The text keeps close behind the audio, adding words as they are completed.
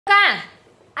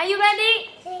Are you ready?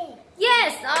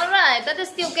 Yes, alright. That is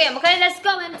still game. Okay, let's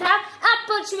go and tap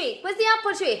apple tree. Where's the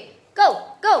apple tree? Go,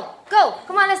 go, go.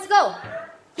 Come on, let's go.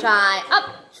 Try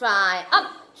up, try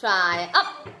up, try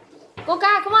up.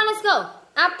 Coca, come on, let's go.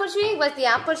 Apple tree. Where's the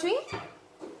apple tree?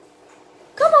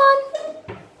 Come on.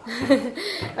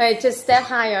 Alright, just step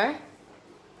higher.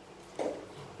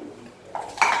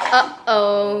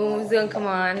 Uh-oh. Dương, come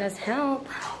on, let's help.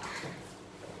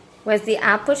 Where's the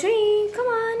apple tree? Come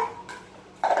on.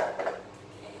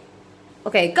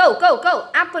 Okay, go, go, go.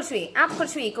 Apple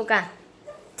tree, Coca.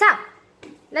 Tap.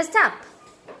 Let's tap.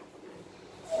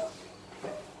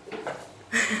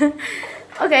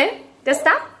 Okay, just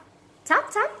tap.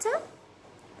 Tap, tap, tap.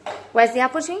 Where's the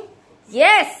apple tree?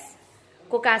 Yes.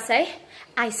 Coca say,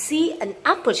 I see an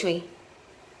apple tree.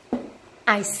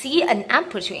 I see an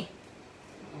apple tree.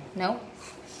 No?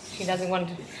 She doesn't want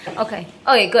to. Okay.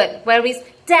 Okay, good. Where is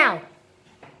down?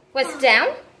 What's down?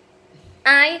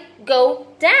 I go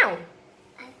down.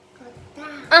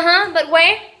 Uh-huh, but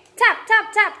where? Tap,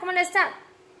 tap, tap. Come on, let's tap.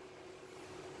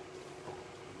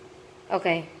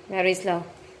 Okay, very slow.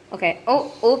 Okay.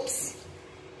 Oh, oops.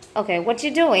 Okay, what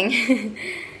you doing?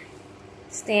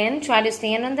 Stand. Try to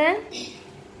stand on that.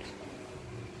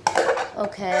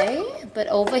 Okay, but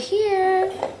over here.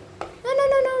 No, no,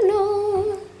 no, no,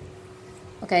 no.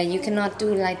 Okay, you cannot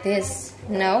do like this.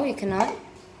 No, you cannot.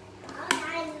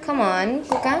 Come on,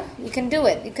 Coca. You can do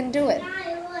it. You can do it.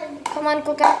 Come on,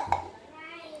 Coca.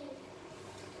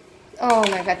 Oh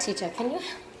my God, teacher, can you?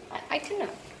 I cannot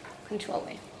control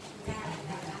it.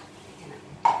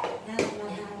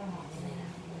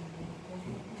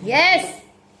 Yes.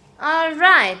 All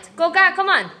right, Coca, come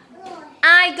on.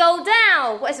 I go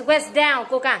down. Where's down,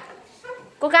 Coca?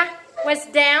 Coca, where's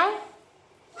down?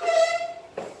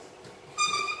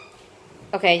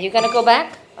 Okay, you're gonna go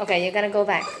back? Okay, you're gonna go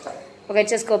back. Okay,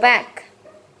 just go back.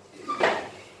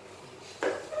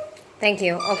 Thank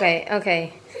you. Okay,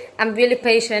 okay. I'm really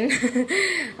patient.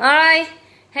 Alright.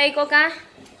 Hey, Coca.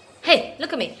 Hey,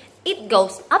 look at me. It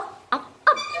goes up, up,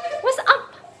 up. What's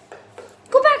up?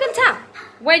 Go back and tap.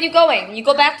 Where are you going? You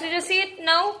go back to the seat?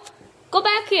 No? Go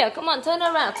back here. Come on, turn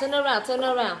around, turn around, turn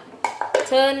around.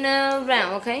 Turn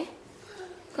around, okay?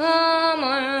 Come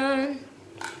on.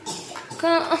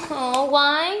 Oh,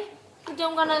 why? You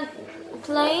don't gonna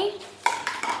play?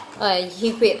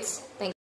 He quits. Thank you.